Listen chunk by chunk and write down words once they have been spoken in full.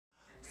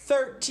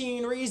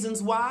13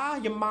 reasons why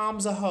your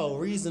mom's a hoe.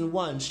 Reason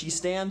 1, she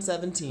stands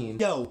 17.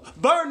 Yo,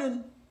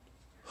 Vernon,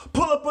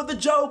 pull up with the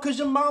Joe cause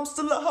your mom's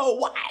still a hoe.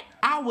 What?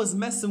 I was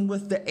messing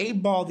with the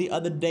A-ball the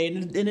other day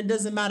and it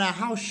doesn't matter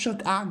how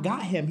shook I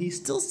got him, he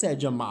still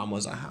said your mom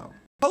was a hoe.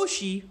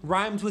 Hoshi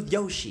rhymes with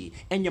Yoshi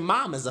and your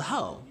mom is a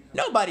hoe.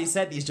 Nobody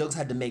said these jokes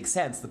had to make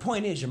sense. The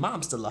point is your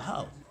mom's still a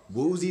hoe.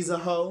 Woozy's a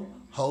hoe,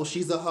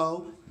 Hoshi's a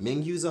hoe,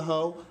 Mingyu's a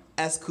hoe,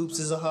 S-Coops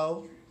is a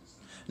hoe.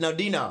 Now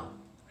Dino,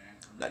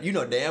 you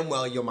know damn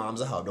well your mom's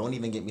a hoe. Don't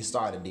even get me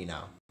started,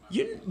 Dino.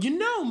 You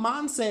know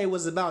Monse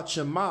was about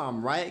your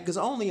mom, right? Because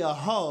only a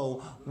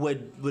hoe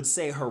would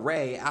say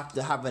hooray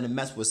after having to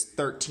mess with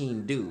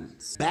 13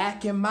 dudes.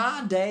 Back in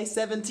my day,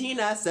 17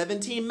 had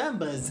 17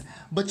 members,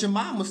 but your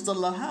mom was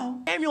still a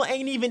hoe. Samuel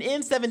ain't even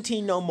in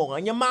 17 no more,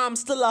 and your mom's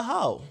still a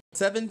hoe.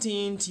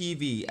 17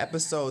 TV,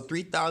 episode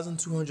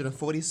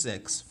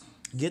 3246.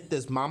 Get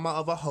this mama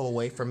of a hoe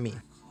away from me.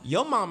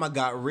 Your mama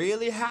got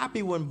really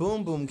happy when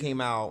Boom Boom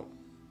came out.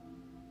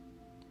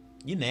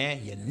 You're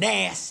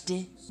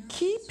nasty.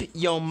 Keep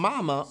your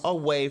mama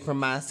away from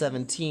my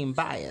 17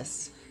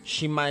 bias.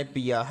 She might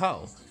be a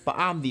hoe, but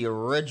I'm the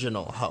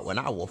original hoe, and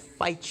I will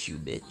fight you,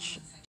 bitch.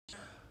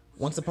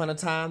 Once upon a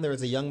time, there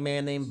was a young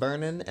man named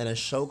Vernon and a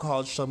show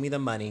called Show Me the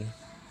Money.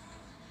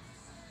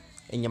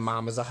 And your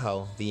mom is a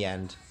hoe. The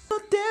end. No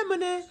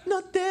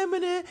damn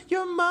it,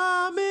 your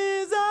mom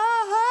is a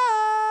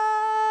hoe.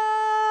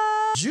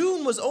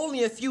 June was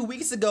only a few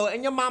weeks ago,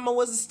 and your mama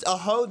was a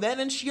hoe then,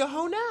 and she a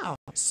hoe now.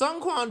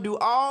 Sungkwan do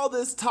all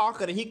this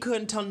talking, and he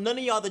couldn't tell none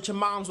of y'all that your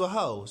moms were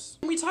hoes.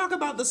 When we talk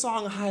about the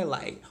song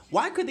Highlight,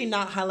 why could they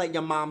not highlight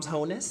your mom's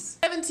hoe-ness?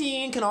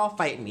 17 can all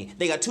fight me.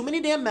 They got too many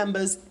damn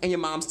members, and your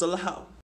mom's still a hoe.